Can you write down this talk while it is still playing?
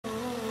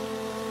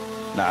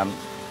نعم،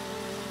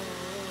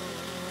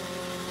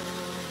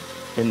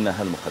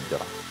 إنها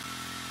المخدرات.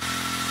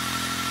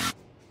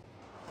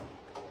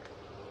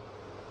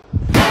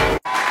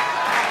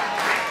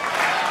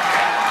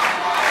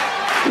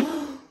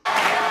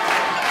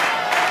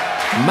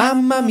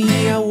 Mamma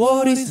mia,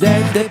 what is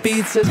that? The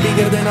pizza's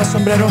bigger than a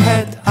sombrero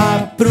hat.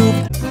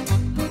 Approved.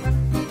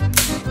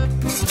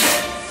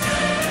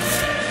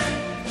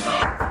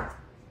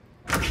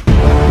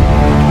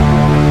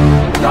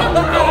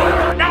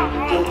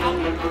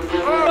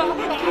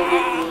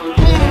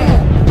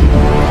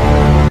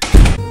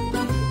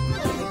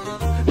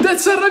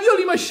 That's a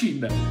ravioli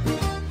machine.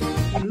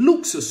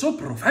 Looks so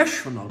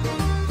professional.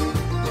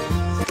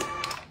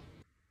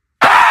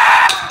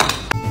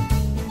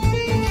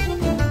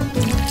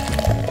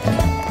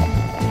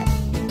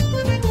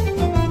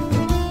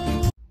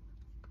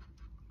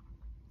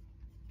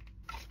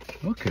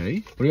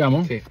 Ok,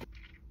 proviamo? Sì.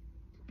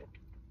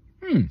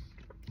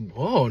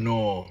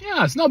 Buono.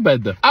 Yeah, it's not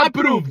bad.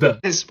 Approved.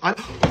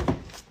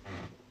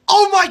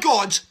 Oh my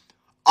god!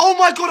 Oh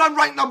my god, I'm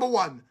ranked number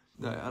 1!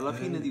 Dai, alla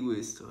fine di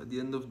questo, at the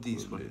end of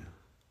this one.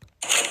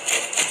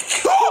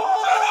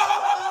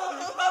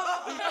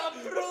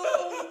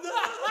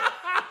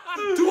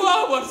 2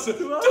 hours!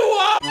 2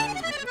 hours!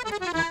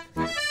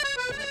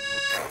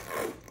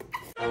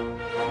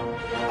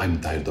 I'm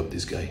tired of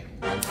this guy.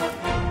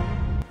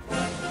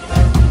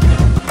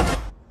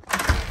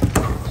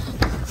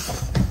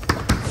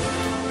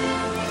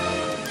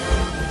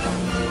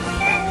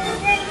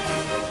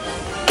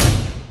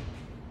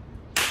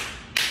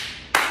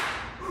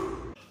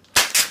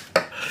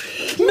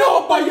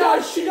 No,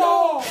 Bayashi,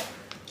 no!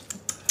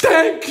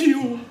 Thank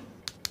you!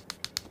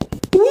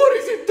 What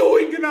is he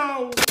doing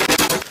now?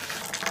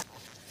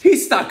 He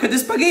stuck the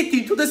spaghetti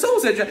into the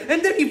sausage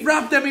and then he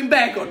wrapped them in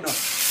bacon.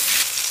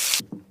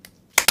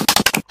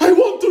 I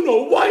want to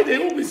know why they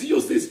always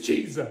use this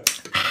cheese.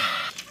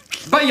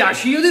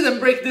 Bayashi, you didn't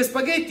break the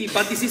spaghetti,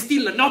 but this is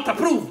still not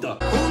approved.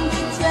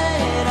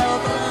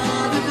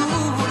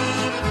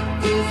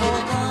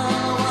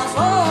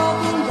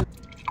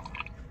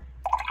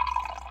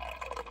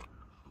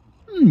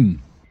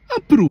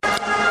 Approved.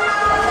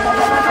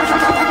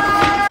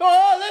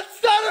 Oh, let's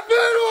start a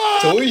food war!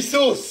 Soy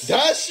sauce,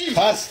 dashi,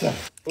 pasta.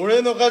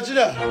 俺の勝ち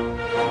だ。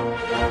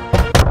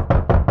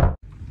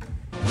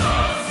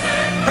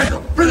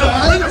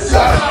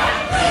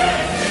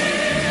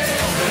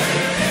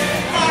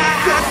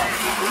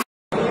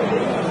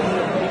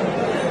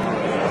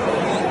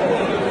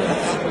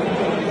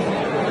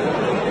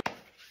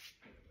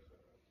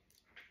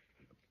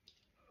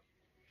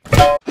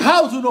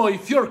How to know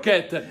if your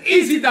cat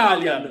is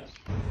Italian?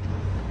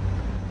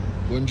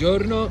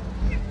 Buongiorno.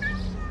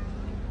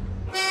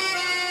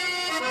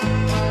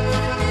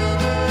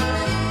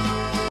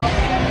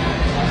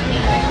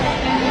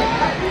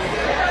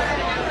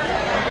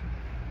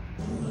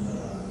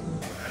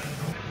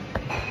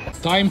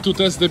 Time to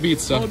test the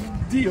pizza.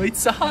 Oddio,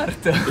 it's a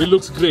heart. It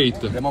looks great.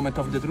 The moment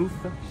of the truth.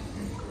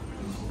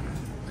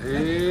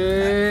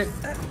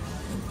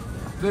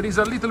 There is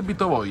a little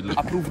bit of oil.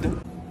 Approved.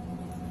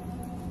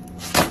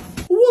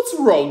 What's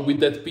wrong with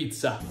that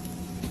pizza?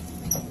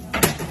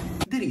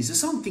 There is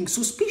something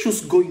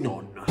suspicious going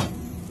on.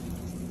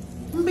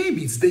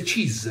 Maybe it's the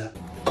cheese.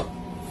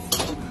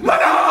 Ma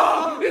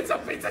no! It's a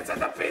pizza, it's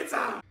a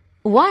pizza!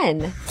 1,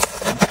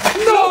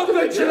 No,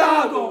 the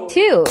gelato!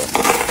 2,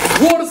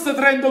 Worst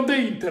trend on the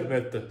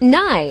internet.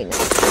 9,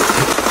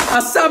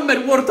 A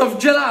summer worth of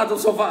gelato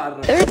so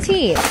far.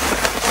 13,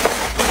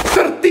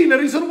 13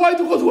 reason why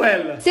to go to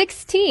hell.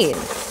 16,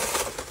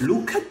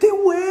 Look at the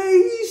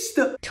waste.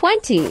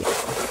 20,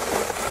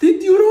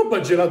 Did you rob a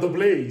gelato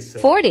place?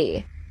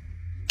 40.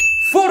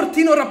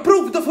 14 are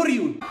approved for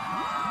you.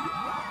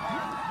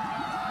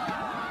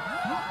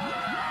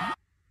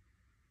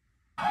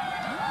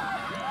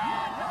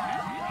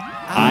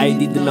 I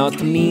did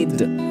not need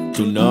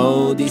to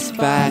know this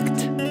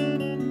fact.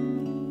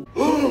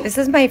 This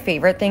is my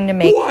favorite thing to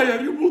make. Why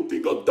are you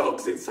putting hot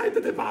dogs inside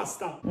the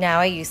pasta? Now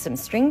I use some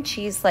string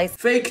cheese slice.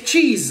 Fake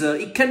cheese.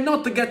 It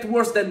cannot get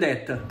worse than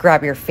that.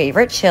 Grab your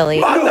favorite chili.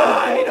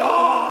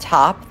 No!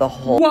 Top the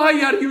whole. Why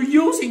are you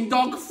using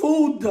dog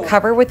food?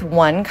 Cover with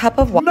 1 cup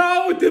of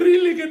Now it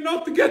really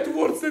cannot get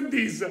worse than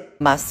this.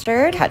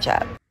 mustard,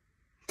 ketchup.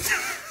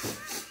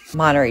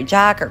 Monterey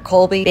Jack or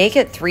Colby. Bake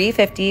at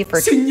 350 for.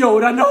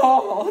 Signora,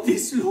 no!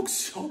 This looks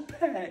so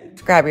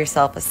bad. Grab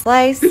yourself a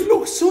slice It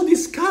looks so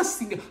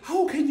disgusting.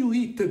 How can you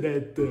eat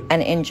that?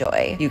 and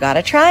enjoy. You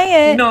gotta try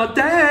it. No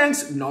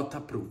thanks. Not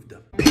approved.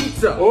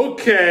 Pizza.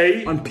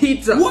 Okay. On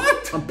pizza.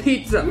 What? On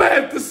pizza.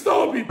 Matt,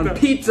 stop it. On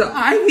pizza.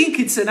 I think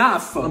it's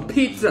enough. On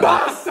pizza.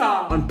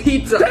 Basta. On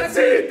pizza. That's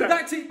it.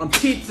 That's it. On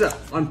pizza.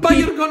 On But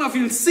pizza. you're gonna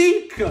feel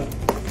sick.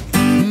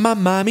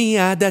 Mamma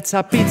mia, that's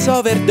a pizza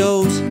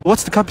overdose.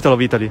 What's the capital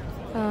of Italy?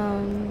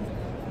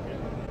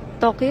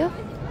 Tokyo?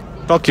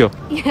 Tokyo.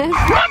 Yes.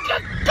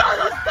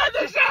 Cosa stai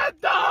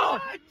dicendo?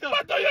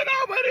 But do you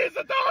know where is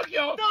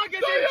Tokyo? Do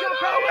you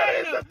know where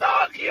is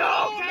Tokyo?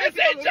 It's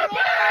in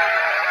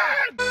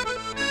Japan!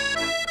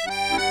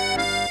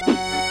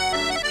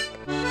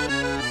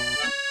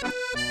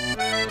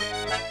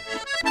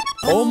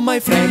 Oh my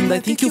friend, I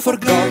think you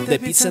forgot the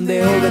pizza in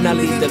the oven a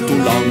little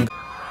too long.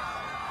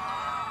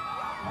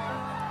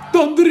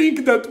 Don't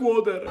drink that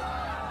water.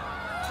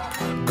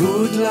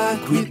 Good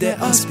luck with the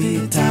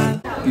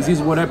hospital. This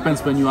is what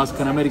happens when you ask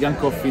an American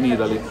coffee in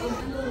Italy.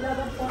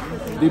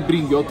 They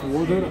bring you hot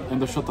water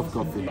and a shot of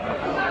coffee.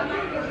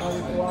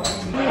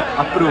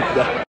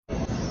 Approved.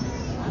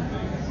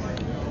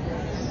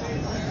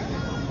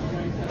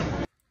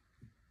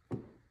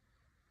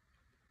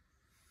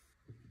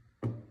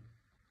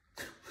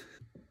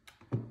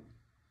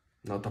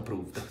 Not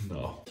approved.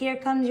 No. Here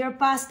comes your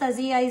pasta,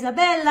 zia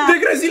Isabella. The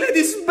crazy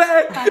lady's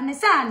back!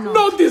 Parmesano.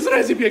 Not this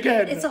recipe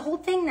again! It's a whole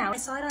thing now. I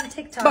saw it on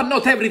TikTok. But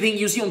not everything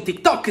you see on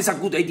TikTok is a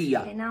good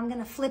idea. Okay, now I'm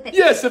gonna flip it.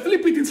 Yes,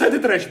 flip it inside the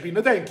trash bin,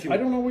 thank you. I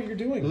don't know what you're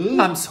doing.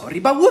 I'm sorry,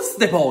 but what's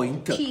the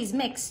point? Cheese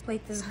mix.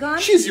 Wait, this gone?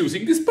 She's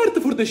using this part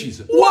for the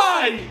cheese.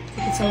 Why?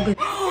 It's all good.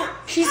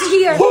 She's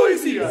here. Who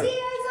is here? Zia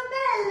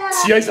Isabella.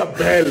 Zia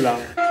Isabella.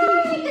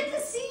 Hey, good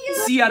to see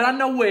you. Zia,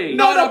 run away.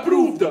 Not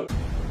approved.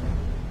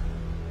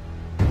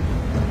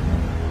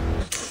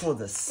 For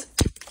this.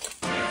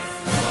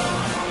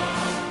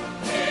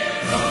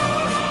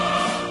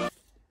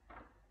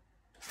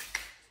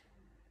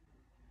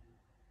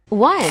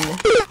 One,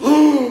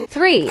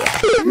 3,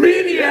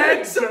 Mini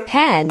eggs.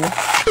 10,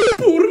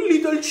 Poor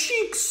little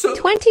chicks.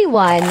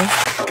 21,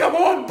 Come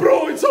on,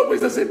 bro, it's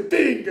always the same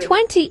thing.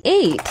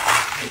 28,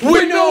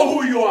 We know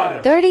who you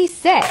are.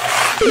 36,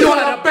 You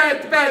are a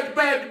bad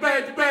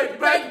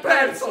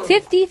person.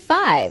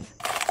 55,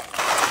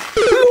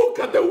 Look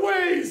at the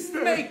waist.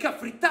 Make a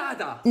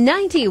frittata.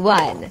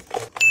 91,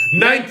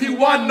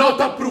 91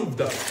 not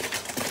approved.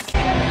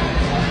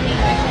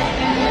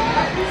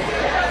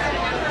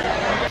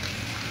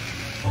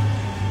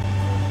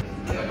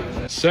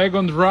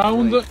 Second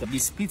round,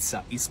 This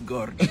pizza is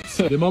gorgeous.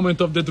 the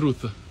moment of the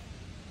truth.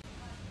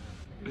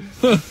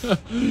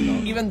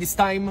 Even this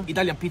time,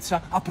 Italian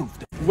pizza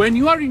approved. When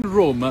you are in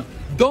Rome,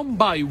 don't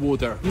buy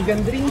water. You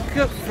can drink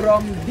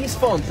from these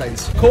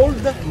fountains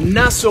called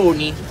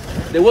Nasoni.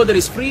 The water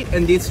is free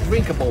and it's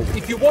drinkable.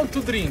 If you want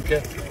to drink,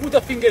 put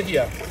a finger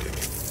here.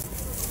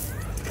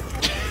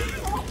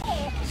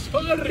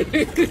 Sorry.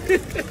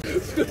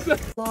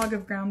 Log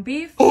of ground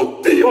beef.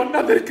 Oddio,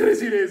 another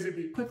crazy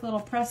recipe. Quick little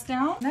press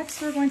down. Next,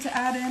 we're going to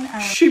add in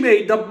our She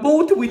made a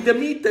boat with the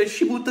meat and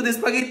she put the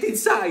spaghetti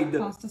inside.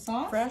 pasta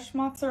sauce, fresh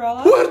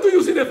mozzarella, Where do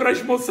you see the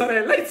fresh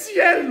mozzarella? It's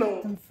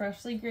yellow. some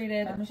freshly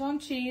grated Parmesan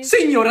cheese,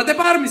 Signora, the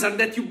parmesan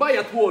that you buy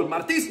at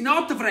Walmart is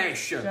not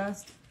fresh.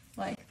 just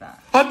like that.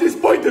 At this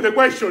point, the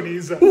question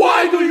is,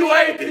 why do you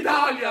hate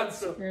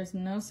Italians? There's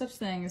no such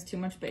thing as too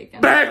much bacon.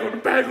 Bacon,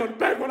 bacon,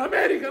 bacon.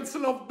 Americans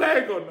love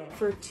bacon.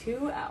 For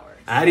 2 hours.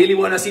 I really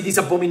want to see this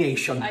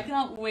abomination. I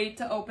cannot wait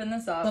to open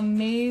this up. It's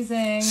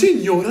amazing.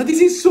 Signora, this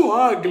is so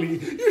ugly.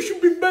 You should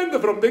be banned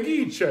from the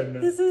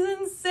kitchen. This is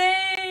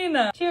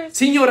insane. Cheers.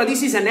 Signora,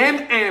 this is an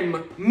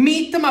MM.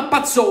 Meat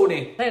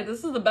mappazzone. Hey,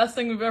 this is the best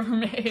thing we've ever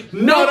made.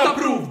 Not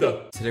approved.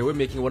 Today we're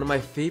making one of my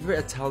favorite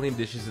Italian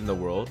dishes in the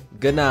world,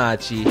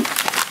 gnocchi.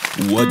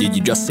 What did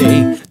you just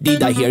say?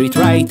 Did I hear it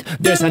right?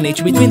 There's an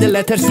H between the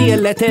letter C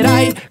and letter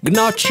I.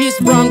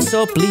 Gnocchi's wrong,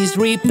 so please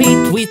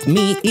repeat with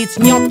me. It's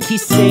gnocchi,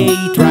 say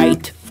it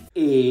right.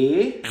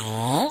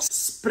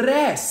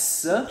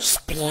 Espresso.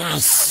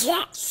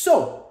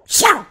 So.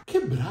 Che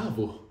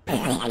bravo.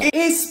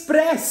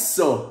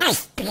 Espresso.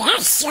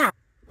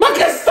 Ma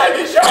che stai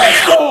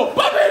dicendo?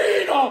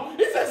 Paperino!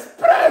 It's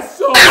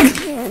espresso!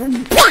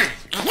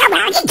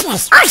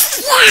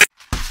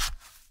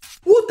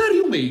 What are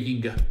you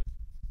making?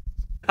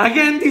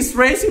 Again this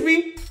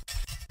recipe?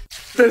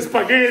 The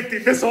spaghetti,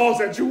 the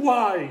sausage,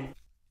 why?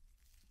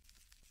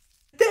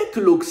 That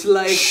looks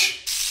like...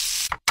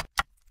 Shh.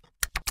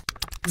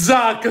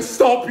 Zach,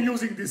 stop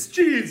using this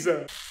cheese!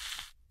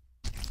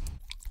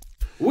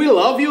 We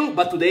love you,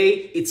 but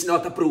today it's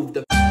not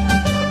approved.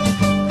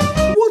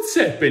 What's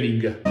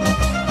happening?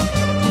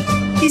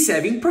 He's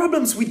having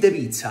problems with the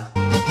pizza.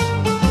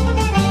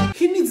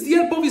 He needs the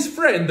help of his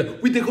friend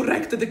with the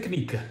correct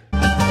technique.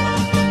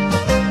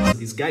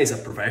 This guy is a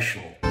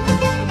professional.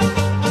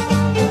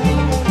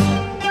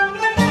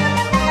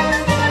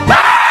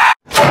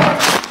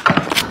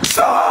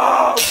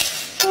 Stop!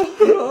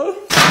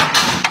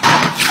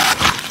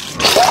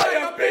 Buy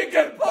a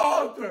bigger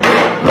pot!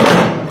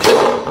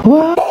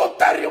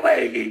 What are you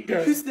making?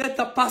 Is that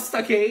a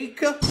pasta cake?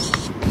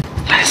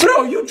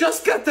 Bro, you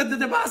just cut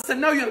the pasta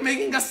and now you're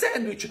making a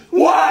sandwich.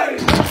 Why?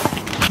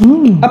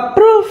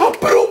 Approved.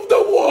 Approved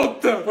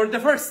what? For the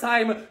first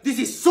time, this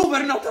is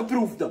super not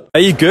approved. Are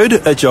you good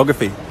at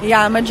geography?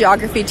 Yeah, I'm a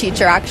geography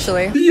teacher,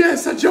 actually.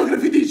 Yes, a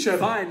geography teacher.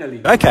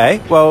 Finally.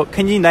 Okay, well,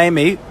 can you name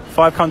me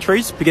 5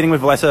 countries beginning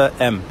with the letter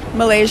M?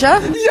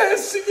 Malaysia?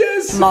 Yes,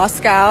 yes.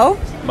 Moscow?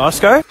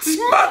 Moscow?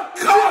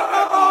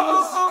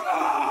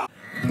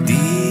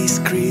 This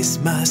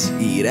Christmas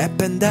it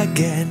happened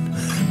again.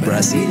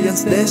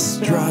 Brazilians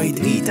destroyed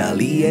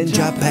Italy and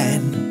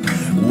Japan.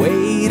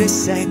 Wait a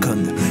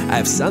second, I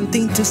have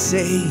something to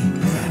say.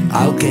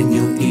 How can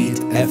you eat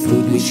a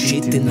food with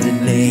shit in the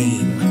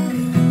name?